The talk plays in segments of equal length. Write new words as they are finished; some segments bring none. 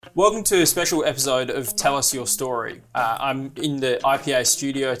Welcome to a special episode of Tell Us Your Story. I'm in the IPA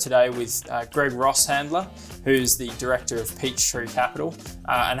studio today with Greg Rosshandler, who's the director of Peachtree Capital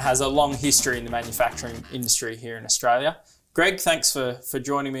and has a long history in the manufacturing industry here in Australia. Greg, thanks for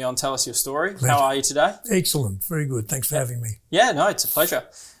joining me on Tell Us Your Story. How are you today? Excellent. Very good. Thanks for having me. Yeah, no, it's a pleasure.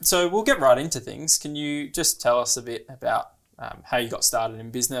 So we'll get right into things. Can you just tell us a bit about how you got started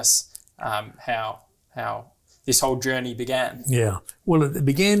in business, how this whole journey began? Yeah. Well, it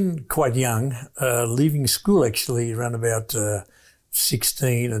began quite young, leaving school actually around about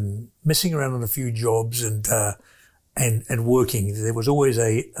 16 and messing around on a few jobs and working. There was always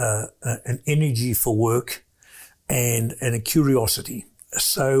an energy for work and a curiosity.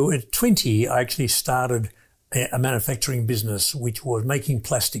 So at 20, I actually started a manufacturing business which was making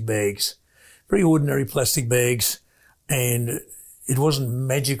plastic bags, very ordinary plastic bags, and it wasn't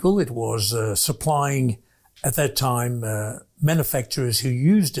magical. It was supplying at that time manufacturers who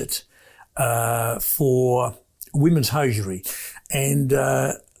used it for women's hosiery. And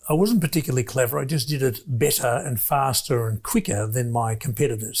I wasn't particularly clever. I just did it better and faster and quicker than my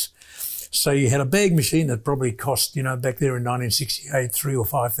competitors. So you had a bag machine that probably cost, back there in 1968, $3,000 or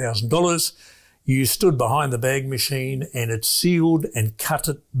 $5,000. You stood behind the bag machine and it sealed and cut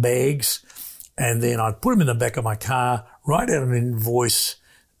bags. And then I'd put them in the back of my car, write out an invoice,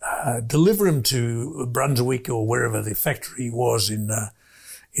 deliver them to Brunswick or wherever the factory was in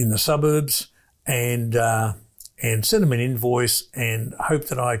the suburbs, and send them an invoice and hope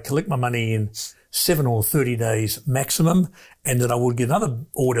that I collect my money in 7 or 30 days maximum, and that I would get another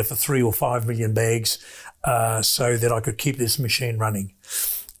order for 3 or 5 million bags, so that I could keep this machine running.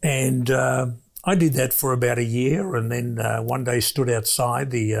 And I did that for about a year, and then one day stood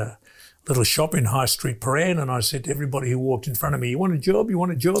outside the little shop in High Street, Paran, and I said to everybody who walked in front of me, "You want a job? You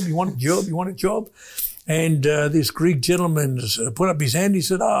want a job? You want a job? You want a job?" And this Greek gentleman put up his hand. He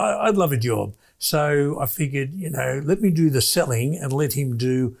said, "I'd love a job." So I figured, let me do the selling and let him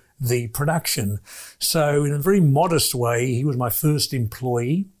do the production. So in a very modest way, he was my first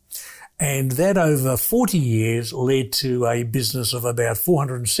employee. And that over 40 years led to a business of about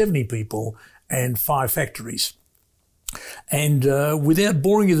 470 people and 5 factories. And without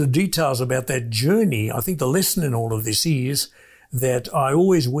boring you the details about that journey, I think the lesson in all of this is that I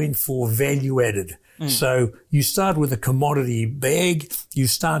always went for value added. So you start with a commodity bag, you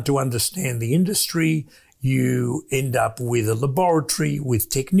start to understand the industry, you end up with a laboratory with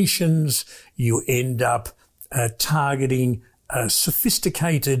technicians, you end up targeting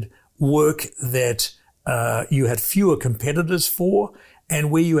sophisticated work that you had fewer competitors for and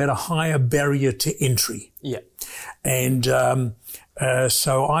where you had a higher barrier to entry. Yeah. And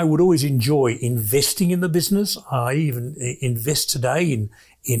so I would always enjoy investing in the business. I even invest today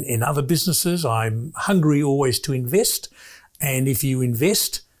in other businesses. I'm hungry always to invest. And if you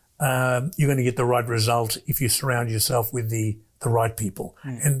invest, you're going to get the right result if you surround yourself with the right people.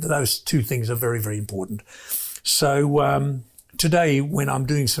 And those two things are very, very important. So today, when I'm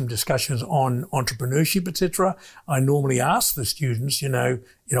doing some discussions on entrepreneurship, etc., I normally ask the students,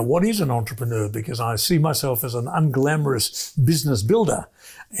 what is an entrepreneur? Because I see myself as an unglamorous business builder.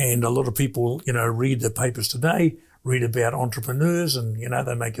 And a lot of people, read the papers today, read about entrepreneurs and,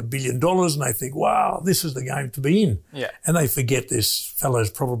 they make $1 billion and they think, wow, this is the game to be in. Yeah. And they forget this fellow's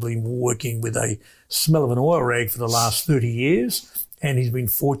probably working with a smell of an oil rag for the last 30 years and he's been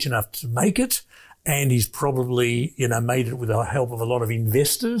fortunate enough to make it. And he's probably, made it with the help of a lot of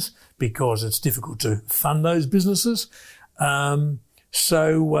investors because it's difficult to fund those businesses. My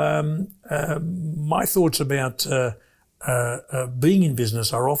thoughts about being in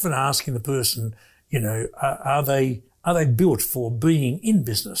business are often asking the person, are they built for being in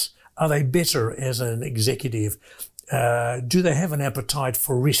business? Are they better as an executive? Do they have an appetite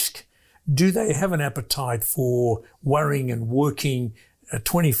for risk? Do they have an appetite for worrying and working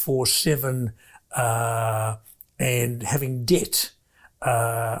 24/7? And having debt,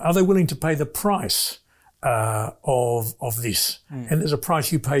 are they willing to pay the price of this? And there's a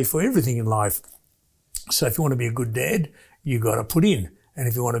price you pay for everything in life. So if you want to be a good dad, you got to put in. And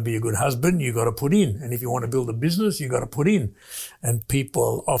if you want to be a good husband, you got to put in. And if you want to build a business, you got to put in. And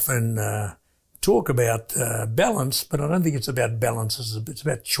people often talk about balance, but I don't think it's about balance. It's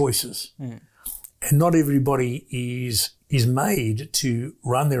about choices. And not everybody is made to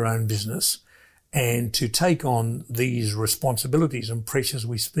run their own business and to take on these responsibilities and pressures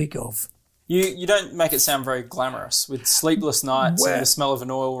we speak of. You don't make it sound very glamorous with sleepless nights and the smell of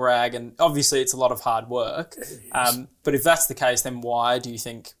an oil rag, and obviously it's a lot of hard work. But if that's the case, then why do you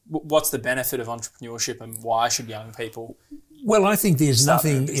think, what's the benefit of entrepreneurship and why should young people Well, I think there's Started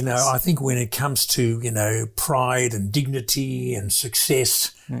a nothing, business. I think when it comes to, pride and dignity and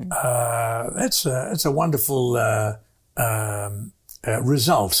success, it's a wonderful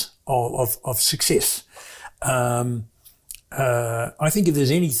result of success. I think if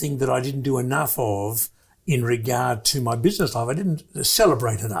there's anything that I didn't do enough of in regard to my business life, I didn't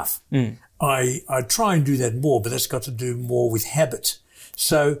celebrate enough. I try and do that more, but that's got to do more with habit.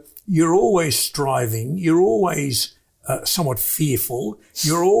 So you're always striving, you're always somewhat fearful,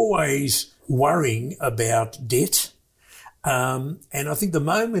 you're always worrying about debt. And I think the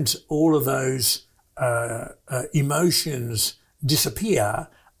moment all of those emotions disappear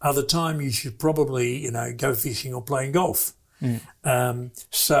are the time you should probably, go fishing or playing golf.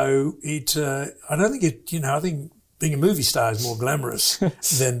 So I don't think I think being a movie star is more glamorous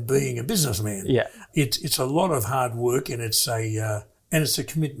than being a businessman. Yeah. It's a lot of hard work, and it's a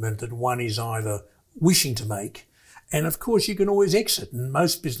commitment that one is either wishing to make, and of course you can always exit. And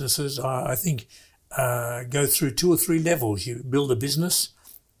most businesses, I think, go through 2 or 3 levels. You build a business,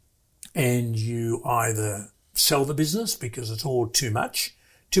 and you either sell the business because it's all too much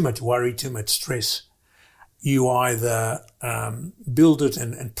worry, too much stress. You either build it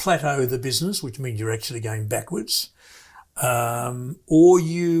and plateau the business, which means you're actually going backwards, or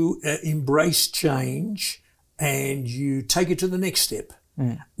you embrace change and you take it to the next step,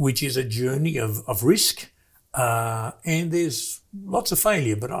 which is a journey of risk. And there's lots of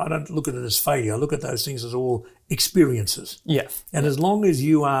failure, but I don't look at it as failure. I look at those things as all experiences. Yeah. And as long as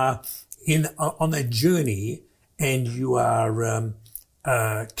you are on that journey and you are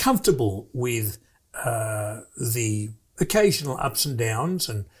comfortable with the occasional ups and downs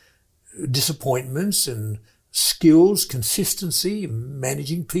and disappointments and skills, consistency,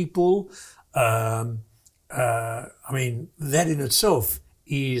 managing people. That in itself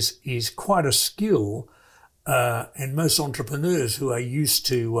is quite a skill. And most entrepreneurs who are used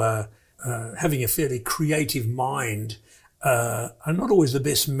to having a fairly creative mind are not always the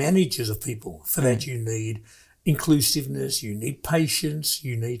best managers of people. For that you need inclusiveness, you need patience,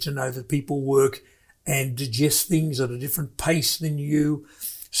 you need to know that people work and digest things at a different pace than you.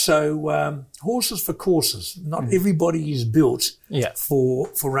 So horses for courses. Not everybody is built for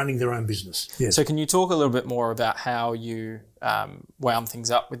running their own business. Yes. So can you talk a little bit more about how you wound things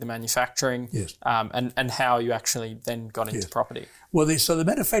up with the manufacturing, and how you actually then got into property? Well, so the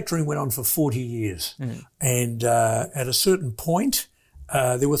manufacturing went on for 40 years. And at a certain point,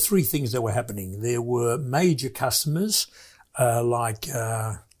 there were 3 things that were happening. There were major customers like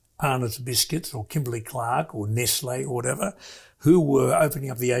Arnott's Biscuits or Kimberly-Clark or Nestle or whatever, who were opening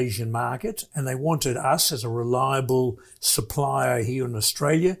up the Asian market, and they wanted us as a reliable supplier here in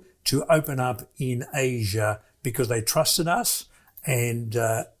Australia to open up in Asia because they trusted us, and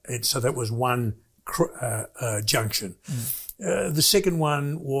so that was one junction. The second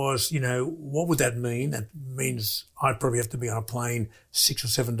one was, what would that mean? That means I'd probably have to be on a plane 6 or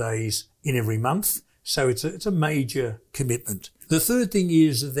 7 days in every month. So it's a major commitment. The third thing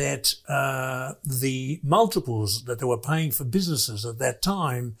is that the multiples that they were paying for businesses at that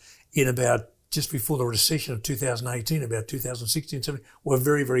time, in about just before the recession of 2018, about 2016, 17, were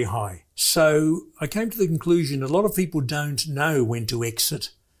very, very high. So I came to the conclusion a lot of people don't know when to exit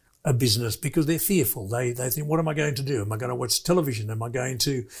a business because they're fearful. They think, what am I going to do? Am I going to watch television? Am I going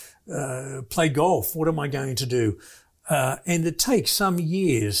to play golf? What am I going to do? And it takes some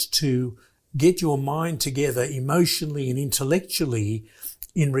years to get your mind together emotionally and intellectually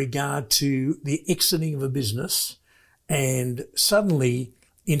in regard to the exiting of a business. And suddenly,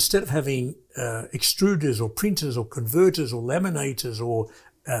 instead of having extruders or printers or converters or laminators or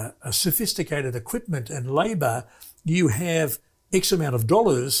a sophisticated equipment and labour, you have X amount of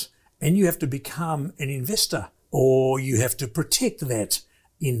dollars and you have to become an investor, or you have to protect that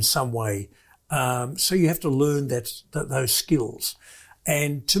in some way. So you have to learn those skills.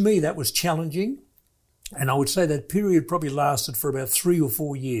 And to me, that was challenging. And I would say that period probably lasted for about 3 or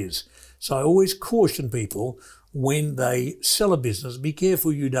 4 years. So I always caution people when they sell a business, be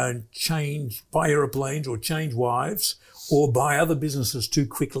careful you don't buy aeroplanes or change wives or buy other businesses too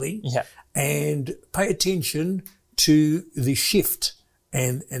quickly. Yeah. And pay attention to the shift.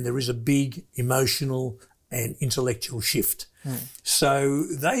 And there is a big emotional and intellectual shift. So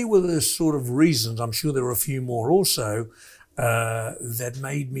they were the sort of reasons, I'm sure there were a few more also, that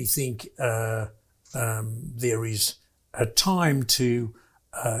made me think there is a time to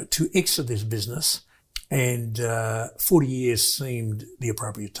exit this business, and 40 years seemed the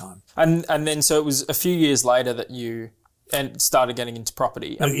appropriate time. And then so it was a few years later that you started getting into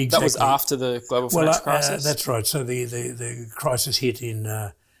property. And Exactly. That was after the global financial crisis? That's right. So the crisis hit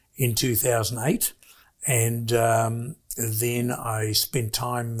in 2008, And then I spent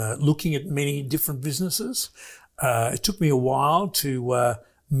time looking at many different businesses. It took me a while to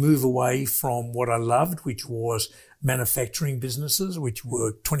move away from what I loved, which was manufacturing businesses, which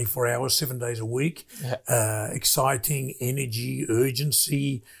work 24 hours, 7 days a week, exciting, energy,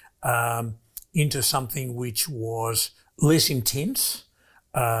 urgency, into something which was less intense,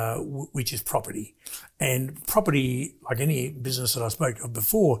 which is property. And property, like any business that I spoke of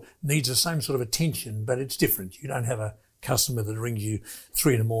before, needs the same sort of attention, but it's different. You don't have a customer that rings you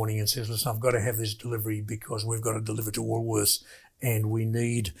 3 a.m. and says, listen, I've got to have this delivery because we've got to deliver to Woolworths and we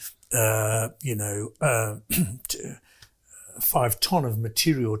need, 5 ton of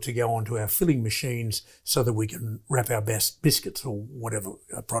material to go onto our filling machines so that we can wrap our best biscuits or whatever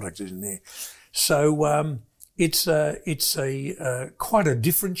product is in there. So, it's quite a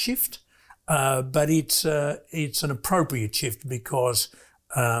different shift, but it's an appropriate shift because,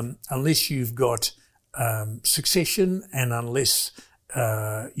 unless you've got, succession and unless,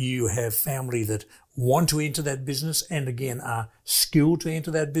 you have family that want to enter that business and again are skilled to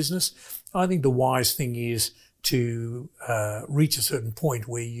enter that business, I think the wise thing is to reach a certain point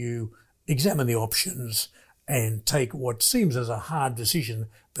where you examine the options and take what seems as a hard decision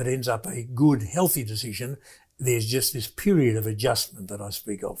but ends up a good, healthy decision. There's just this period of adjustment that I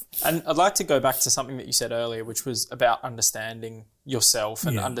speak of. And I'd like to go back to something that you said earlier, which was about understanding yourself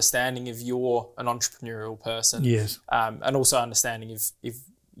and understanding if you're an entrepreneurial person. Yes. And also understanding if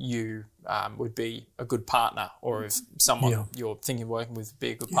you would be a good partner or if someone you're thinking of working with would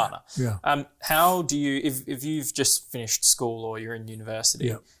be a good partner. Yeah. How do you, if you've just finished school or you're in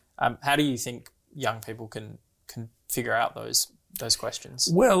university, how do you think young people can figure out those questions?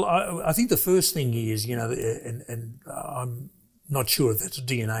 Well, I think the first thing is, and I'm not sure if that's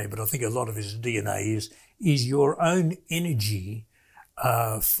DNA, but I think a lot of his DNA is your own energy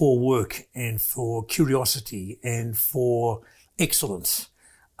for work and for curiosity and for excellence.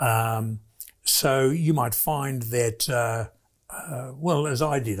 So you might find that, as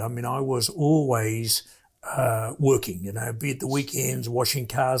I did, I mean, I was always working, be it the weekends, washing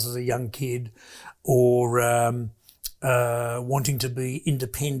cars as a young kid or wanting to be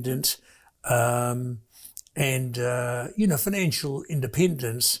independent, financial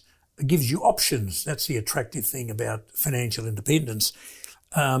independence gives you options. That's the attractive thing about financial independence.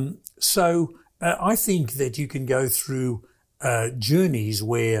 So I think that you can go through journeys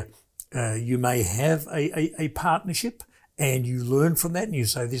where you may have a partnership and you learn from that and you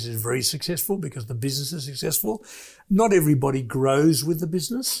say this is very successful because the business is successful. Not everybody grows with the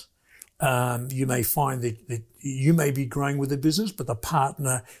business. You may find that you may be growing with the business, but the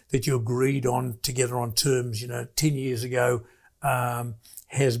partner that you agreed on together on terms, 10 years ago,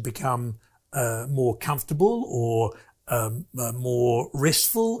 has become more comfortable or more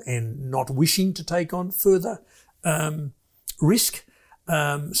restful and not wishing to take on further risk.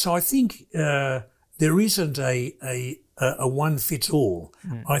 So I think there isn't a one fits all.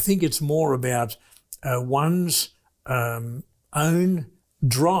 I think it's more about one's own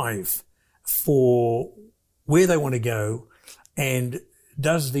drive for where they want to go, and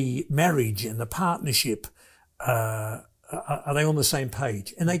does the marriage and the partnership, are they on the same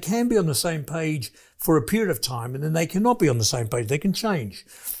page? And they can be on the same page for a period of time, and then they cannot be on the same page. They can change.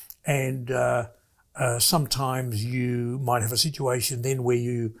 And sometimes you might have a situation then where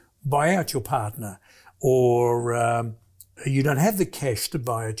you buy out your partner, or you don't have the cash to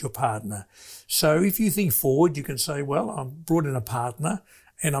buy out your partner. So if you think forward, you can say, well, I've brought in a partner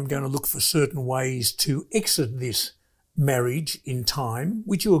and I'm going to look for certain ways to exit this marriage in time,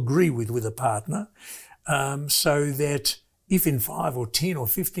 which you agree with a partner, so that if in 5 or 10 or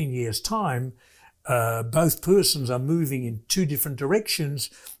 15 years' time, both persons are moving in 2 different directions,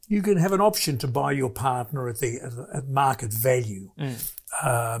 you can have an option to buy your partner at market value,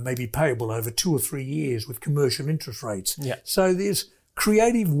 maybe payable over 2 or 3 years with commercial interest rates. Yeah. So there's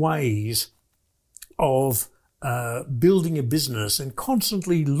creative ways of building a business and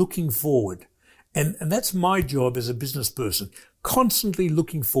constantly looking forward. And that's my job as a business person, constantly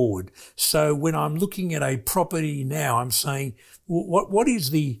looking forward. So when I'm looking at a property now, I'm saying, what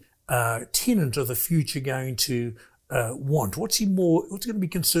is the tenant of the future going to want? What's he going to be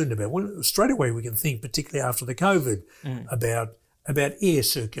concerned about? Well, straight away we can think, particularly after the COVID, about air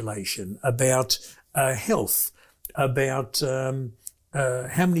circulation, about health, about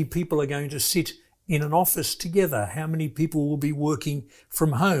how many people are going to sit in an office together, how many people will be working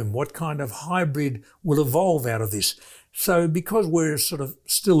from home, what kind of hybrid will evolve out of this. So because we're sort of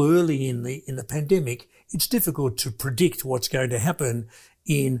still early in the pandemic, it's difficult to predict what's going to happen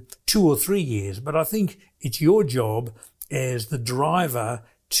in 2 or 3 years. But I think it's your job as the driver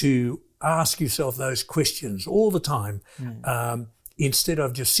to ask yourself those questions all the time, instead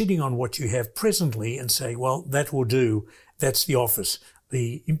of just sitting on what you have presently and say, well, that will do. That's the office.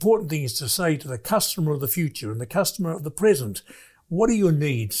 The important thing is to say to the customer of the future and the customer of the present, what are your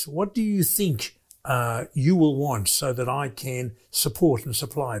needs? What do you think you will want so that I can support and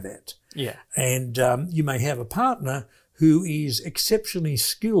supply that? Yeah. And you may have a partner who is exceptionally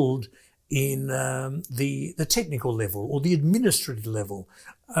skilled in the technical level or the administrative level,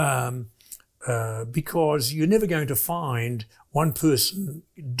 because you're never going to find one person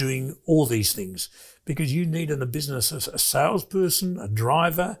doing all these things, because you need in a business a salesperson, a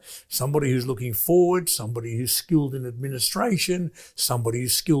driver, somebody who's looking forward, somebody who's skilled in administration, somebody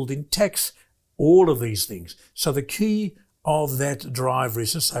who's skilled in tax, all of these things. So the key of that driver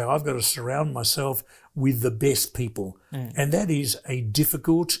is to say, I've got to surround myself with the best people. And that is a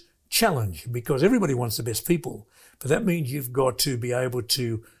difficult challenge, because everybody wants the best people. But that means you've got to be able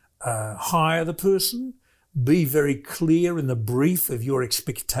to hire the person, be very clear in the brief of your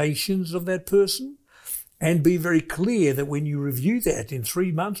expectations of that person, and be very clear that when you review that in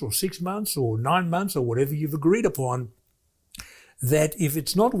 3 months or 6 months or 9 months or whatever you've agreed upon, that if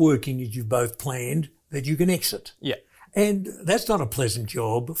it's not working as you've both planned, that you can exit. Yeah. And that's not a pleasant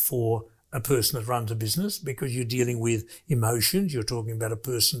job for a person that runs a business, because you're dealing with emotions. You're talking about a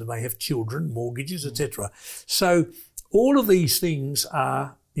person that may have children, mortgages, etc. So all of these things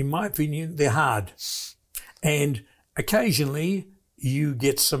are, in my opinion, they're hard. And occasionally you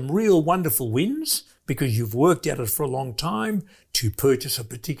get some real wonderful wins because you've worked at it for a long time to purchase a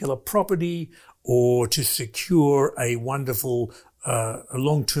particular property or to secure a wonderful a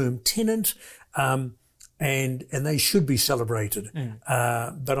long-term tenant, and they should be celebrated.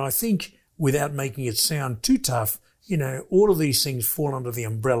 But I think, without making it sound too tough, all of these things fall under the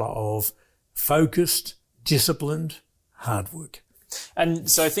umbrella of focused, disciplined, hard work. And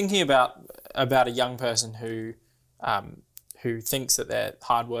so, thinking about a young person who thinks that they're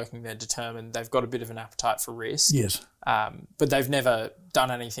hardworking, they're determined, they've got a bit of an appetite for risk. Yes. But they've never done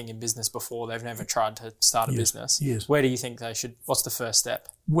anything in business before. They've never tried to start a business. Yes. Where do you think they should? What's the first step?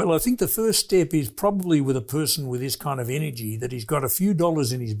 Well, I think the first step is probably with a person with this kind of energy, that he's got a few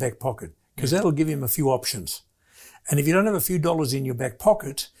dollars in his back pocket, because that'll give him a few options. And if you don't have a few dollars in your back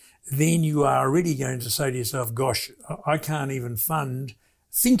pocket, then you are already going to say to yourself, gosh, I can't even fund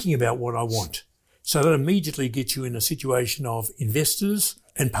thinking about what I want. So that immediately gets you in a situation of investors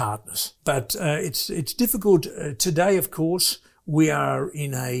and partners. But it's difficult. Today, of course, we are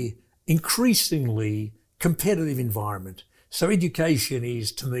in a increasingly competitive environment. So education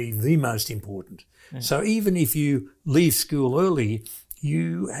is, to me, the most important. So even if you leave school early,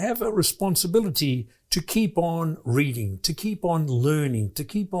 you have a responsibility to keep on reading, to keep on learning, to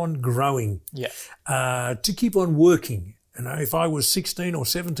keep on growing, to keep on working. If I was 16 or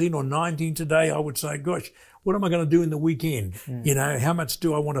 17 or 19 today, I would say, gosh, what am I going to do in the weekend? How much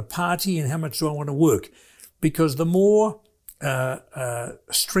do I want to party and how much do I want to work? Because the more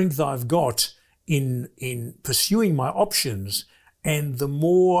strength I've got in pursuing my options, and the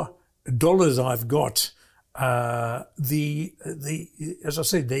more dollars I've got, as I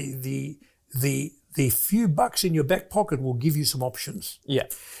said, the few bucks in your back pocket will give you some options. Yeah.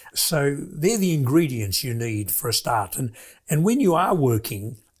 So they're the ingredients you need for a start. And when you are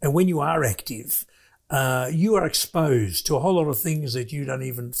working and when you are active, you are exposed to a whole lot of things that you don't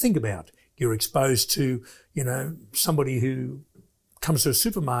even think about. You're exposed to, somebody who comes to a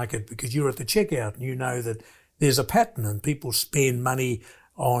supermarket because you're at the checkout and you know that there's a pattern and people spend money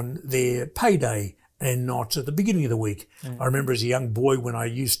on their payday and not at the beginning of the week. I remember as a young boy when I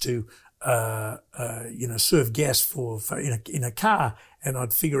used to serve gas for in a car, and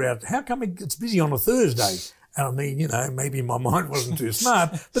I'd figure out how come it's busy on a Thursday. And I mean, maybe my mind wasn't too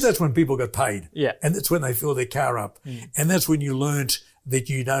smart, but that's when people got paid. Yeah. And that's when they fill their car up. And that's when you learnt that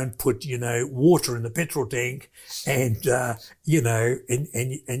you don't put, water in the petrol tank and, and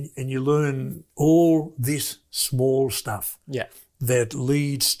you learn all this small stuff. Yeah. That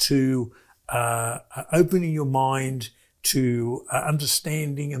leads to, opening your mind to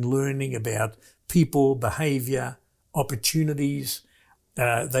understanding and learning about people, behaviour, opportunities.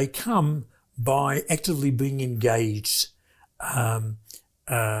 They come by actively being engaged, and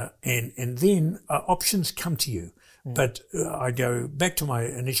then options come to you. But I go back to my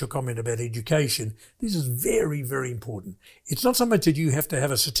initial comment about education. This is very, very important. It's not so much that you have to have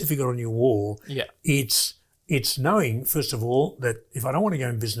a certificate on your wall. Yeah. It's knowing, first of all, that if I don't want to go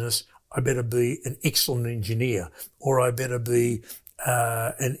in business, I better be an excellent engineer, or I better be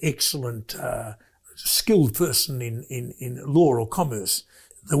an excellent skilled person in law or commerce.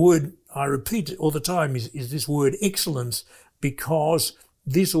 The word I repeat all the time is this word excellence, because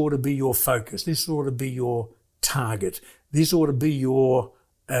this ought to be your focus. This ought to be your target. This ought to be your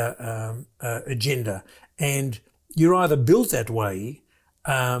agenda. And you're either built that way.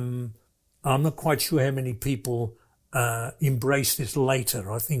 I'm not quite sure how many people embrace this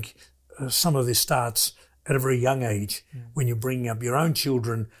later. I think some of this starts at a very young age when you're bringing up your own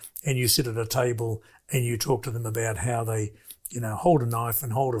children and you sit at a table and you talk to them about how they, hold a knife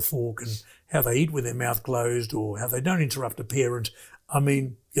and hold a fork and how they eat with their mouth closed or how they don't interrupt a parent. I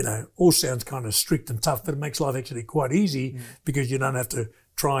mean, all sounds kind of strict and tough, but it makes life actually quite easy because you don't have to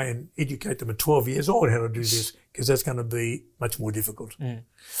try and educate them at 12 years old how to do this, because that's going to be much more difficult.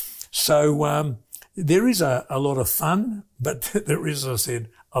 So there is a lot of fun, but there is, as I said,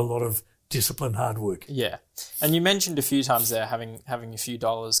 a lot of disciplined hard work. Yeah. And you mentioned a few times there having a few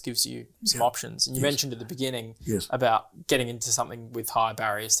dollars gives you some options. And you mentioned at the beginning about getting into something with high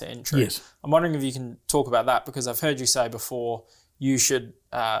barriers to entry. Yes. I'm wondering if you can talk about that, because I've heard you say before you should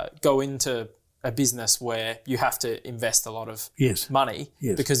go into a business where you have to invest a lot of money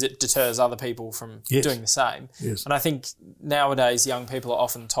because it deters other people from doing the same. Yes. And I think nowadays young people are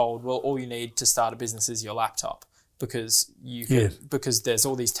often told, well, all you need to start a business is your laptop, because because there's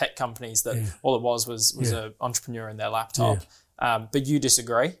all these tech companies that all it was an entrepreneur in their laptop. But you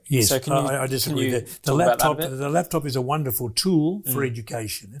disagree. Yes, so can you, I disagree. The laptop is a wonderful tool for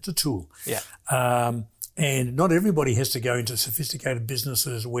education. It's a tool. Yeah. And not everybody has to go into sophisticated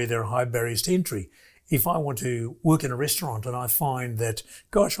businesses where there are high barriers to entry. If I want to work in a restaurant and I find that,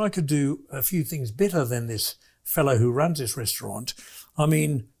 gosh, I could do a few things better than this fellow who runs this restaurant. I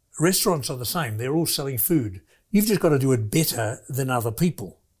mean, restaurants are the same. They're all selling food. You've just got to do it better than other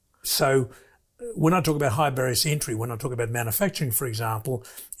people. So when I talk about high barriers to entry, when I talk about manufacturing, for example,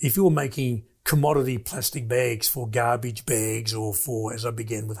 if you're making commodity plastic bags for garbage bags or for, as I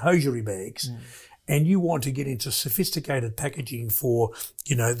began with, hosiery bags, and you want to get into sophisticated packaging for,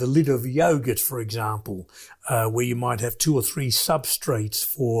 the lid of yogurt, for example, where you might have 2 or 3 substrates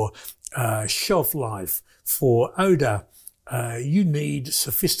for shelf life, for odor, you need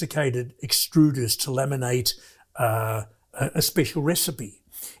sophisticated extruders to laminate a special recipe.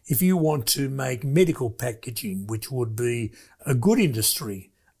 If you want to make medical packaging, which would be a good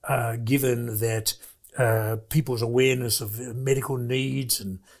industry, given that people's awareness of medical needs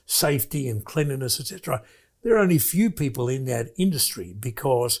and safety and cleanliness, etc., there are only few people in that industry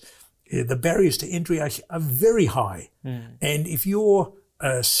because the barriers to entry are very high. And if you're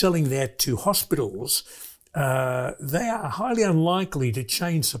selling that to hospitals, they are highly unlikely to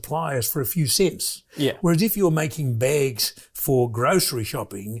change suppliers for a few cents. Yeah. Whereas if you're making bags for grocery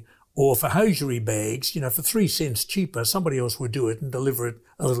shopping or for hosiery bags, for 3 cents cheaper, somebody else would do it and deliver it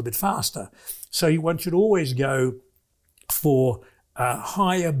a little bit faster. So one should always go for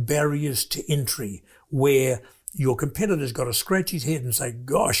higher barriers to entry where your competitor's got to scratch his head and say,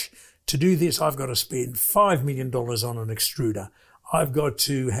 gosh, to do this, I've got to spend $5 million on an extruder. I've got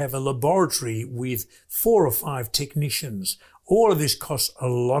to have a laboratory with 4 or 5 technicians. All of this costs a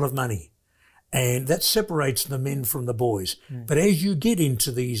lot of money. And that separates the men from the boys. But as you get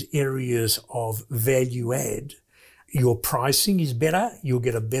into these areas of value add, your pricing is better, you'll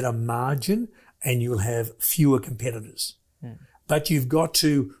get a better margin, and you'll have fewer competitors. But you've got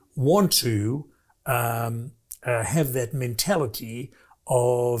to want to have that mentality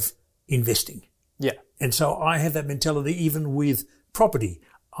of investing. Yeah. And so I have that mentality even with property.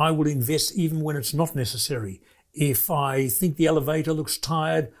 I will invest even when it's not necessary. If I think the elevator looks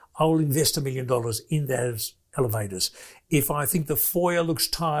tired, I will invest $1 million in those elevators. If I think the foyer looks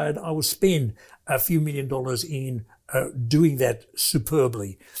tired, I will spend a few $1 million in doing that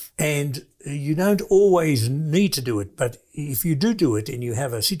superbly. And you don't always need to do it, but if you do it and you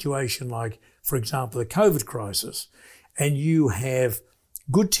have a situation like, for example, the COVID crisis, and you have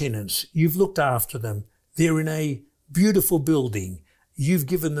good tenants, you've looked after them, they're in a beautiful building, you've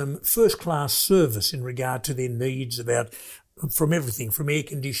given them first-class service in regard to their needs from everything, from air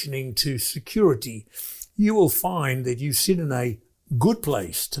conditioning to security, you will find that you sit in a good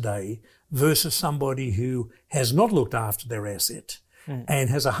place today versus somebody who has not looked after their asset and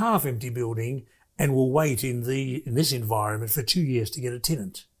has a half-empty building and will wait in this environment for 2 years to get a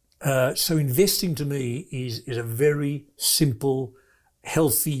tenant. So investing to me is a very simple,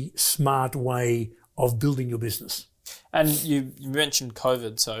 healthy, smart way of building your business. And you mentioned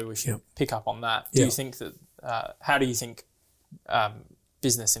COVID, so we should pick up on that. Do you think that? How do you think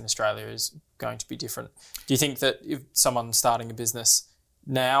business in Australia is going to be different? Do you think that if someone's starting a business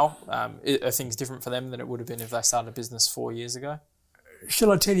now, are things different for them than it would have been if they started a business 4 years ago?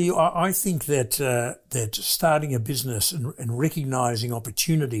 Shall I tell you, I think that starting a business and recognising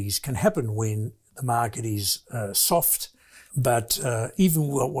opportunities can happen when the market is soft, But even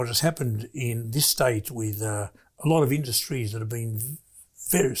what has happened in this state with a lot of industries that have been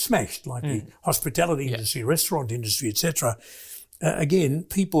very smashed, like the hospitality industry, restaurant industry, etc. Again,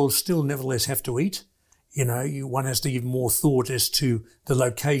 people still nevertheless have to eat. You know, one has to give more thought as to the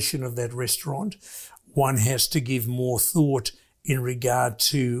location of that restaurant. One has to give more thought in regard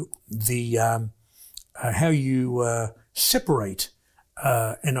to the how you separate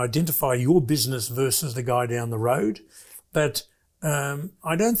and identify your business versus the guy down the road. But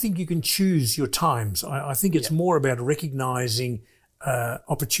I don't think you can choose your times. I think it's more about recognising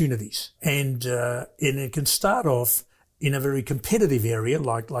opportunities, and it can start off in a very competitive area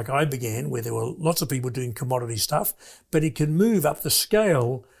like I began, where there were lots of people doing commodity stuff, but it can move up the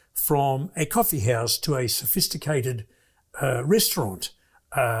scale from a coffee house to a sophisticated restaurant,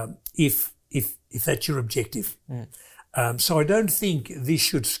 if that's your objective. So I don't think this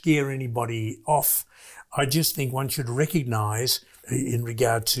should scare anybody off. I just think one should recognise, in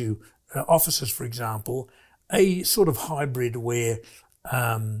regard to offices, for example, a sort of hybrid where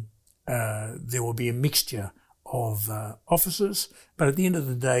there will be a mixture of offices, but at the end of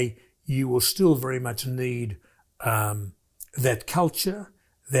the day, you will still very much need that culture,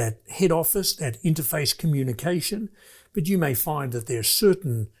 that head office, that interface communication. But you may find that there are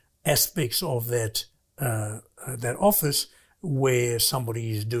certain aspects of that office where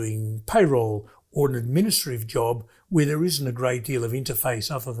somebody is doing payroll or an administrative job where there isn't a great deal of interface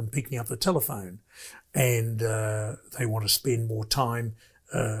other than picking up the telephone, and they want to spend more time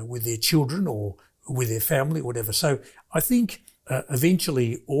with their children or with their family, whatever. So I think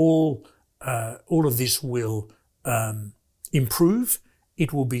eventually all of this will improve.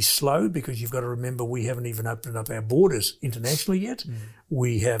 It will be slow because you've got to remember we haven't even opened up our borders internationally yet.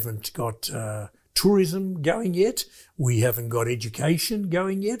 We haven't got tourism going yet. We haven't got education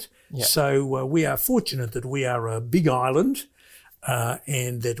going yet. So we are fortunate that we are a big island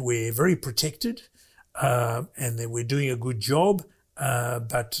and that we're very protected and that we're doing a good job.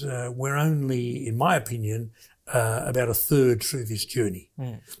 But we're only, in my opinion, about a third through this journey.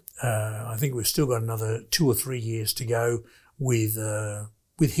 I think we've still got another 2 or 3 years to go with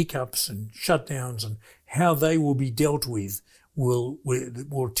hiccups and shutdowns, and how they will be dealt with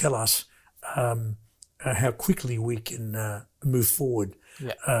will tell us how quickly we can move forward.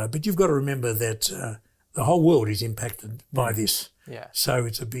 But you've got to remember that the whole world is impacted by this. So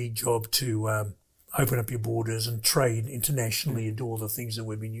it's a big job to open up your borders and trade internationally and do all the things that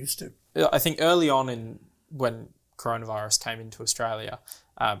we've been used to. I think early on when coronavirus came into Australia,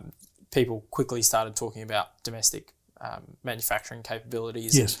 people quickly started talking about domestic manufacturing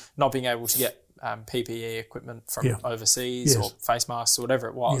capabilities and not being able to get PPE equipment from overseas or face masks or whatever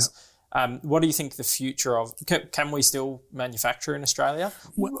it was. What do you think the future of... Can we still manufacture in Australia?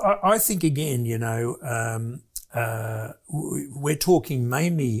 Well, I think, again, we're talking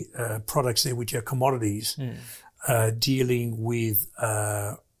mainly products there which are commodities, dealing with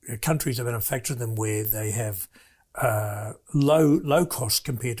countries that manufacture them where they have low cost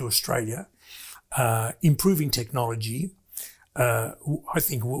compared to Australia, improving technology. I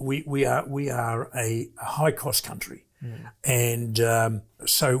think we are a high cost country, and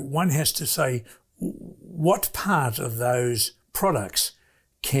so one has to say, what part of those products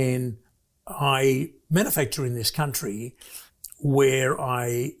can I manufacture in this country where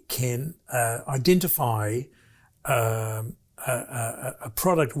I can identify a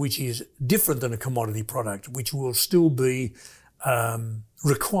product which is different than a commodity product, which will still be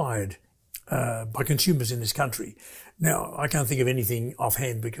required by consumers in this country. Now, I can't think of anything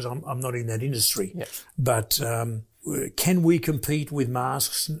offhand because I'm not in that industry. But can we compete with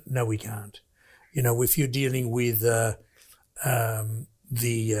masks? No, we can't. If you're dealing with the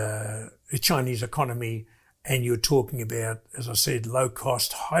Chinese economy and you're talking about, as I said, low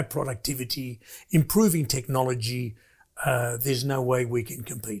cost, high productivity, improving technology, there's no way we can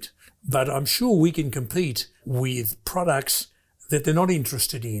compete. But I'm sure we can compete with products that they're not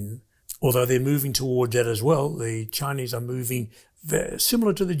interested in, although they're moving towards that as well. The Chinese are moving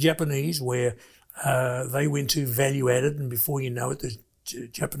similar to the Japanese, where they went to value added, and before you know it, the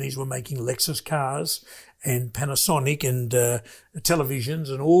Japanese were making Lexus cars and Panasonic and televisions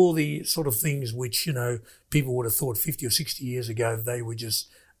and all the sort of things which, people would have thought 50 or 60 years ago they were just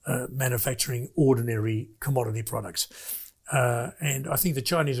manufacturing ordinary commodity products. And I think the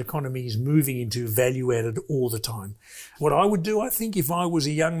Chinese economy is moving into value added all the time. What I would do, I think, if I was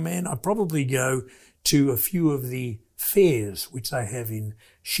a young man, I'd probably go to a few of the fairs which they have in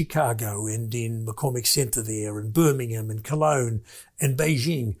Chicago and in McCormick Center there, and Birmingham and Cologne and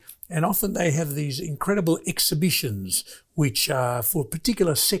Beijing, And often they have these incredible exhibitions which are for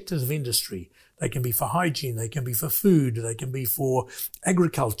particular sectors of industry. They can be for hygiene, they can be for food, they can be for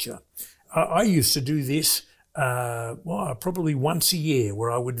agriculture. I used to do this probably once a year,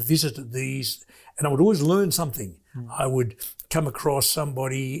 where I would visit these and I would always learn something. I would come across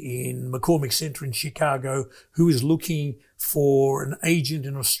somebody in McCormick Centre in Chicago who is looking for an agent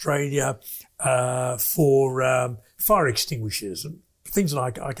in Australia for fire extinguishers and things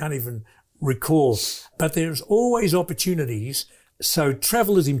like I can't even recall. But there's always opportunities. So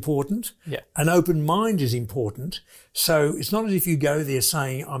travel is important. Yeah. An open mind is important. So it's not as if you go there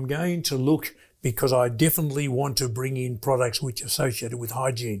saying, I'm going to look because I definitely want to bring in products which are associated with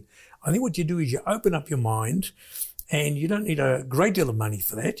hygiene. I think what you do is you open up your mind, and you don't need a great deal of money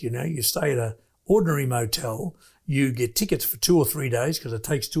for that. You stay at an ordinary motel, you get tickets for 2 or 3 days because it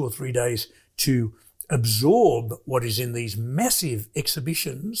takes 2 or 3 days to absorb what is in these massive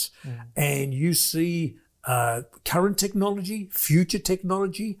exhibitions, and you see current technology, future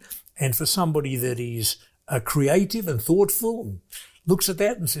technology, and for somebody that is creative and thoughtful and looks at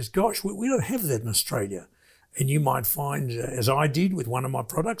that and says, gosh, we don't have that in Australia. And you might find, as I did with one of my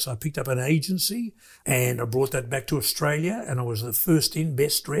products, I picked up an agency and I brought that back to Australia, and I was the first in,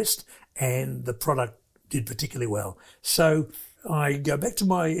 best dressed, and the product did particularly well. So I go back to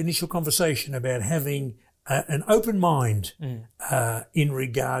my initial conversation about having an open mind in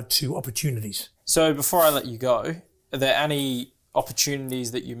regard to opportunities. So before I let you go, are there any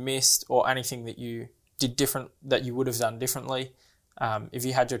opportunities that you missed or anything that you did different that you would have done differently? If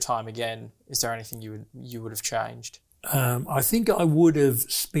you had your time again, is there anything you would have changed? I think I would have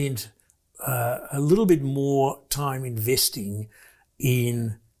spent a little bit more time investing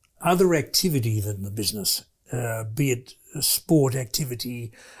in other activity than the business, be it a sport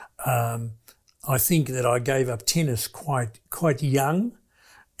activity. I think that I gave up tennis quite young,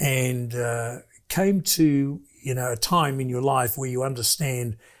 and came to a time in your life where you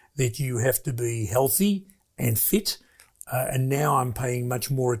understand that you have to be healthy and fit. And now I'm paying much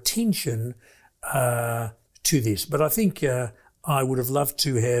more attention to this. But I think I would have loved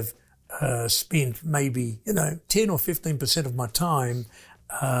to have spent maybe 10 or 15% of my time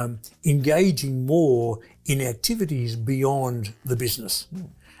engaging more in activities beyond the business.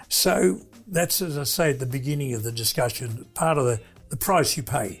 So that's, as I say at the beginning of the discussion, part of the price you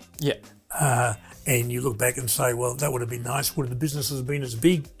pay. Yeah. And you look back and say, well, that would have been nice. Would the business have been as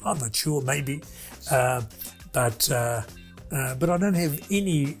big? I'm not sure, maybe. But I don't have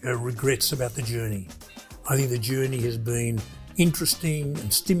any regrets about the journey. I think the journey has been interesting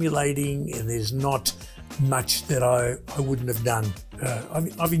and stimulating, and there's not much that I wouldn't have done.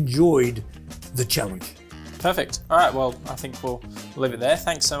 I've enjoyed the challenge. Perfect. All right, well, I think we'll leave it there.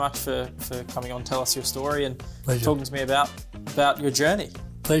 Thanks so much for coming on, tell us your story and Pleasure. Talking to me about your journey.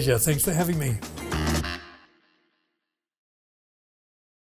 Pleasure. Thanks for having me.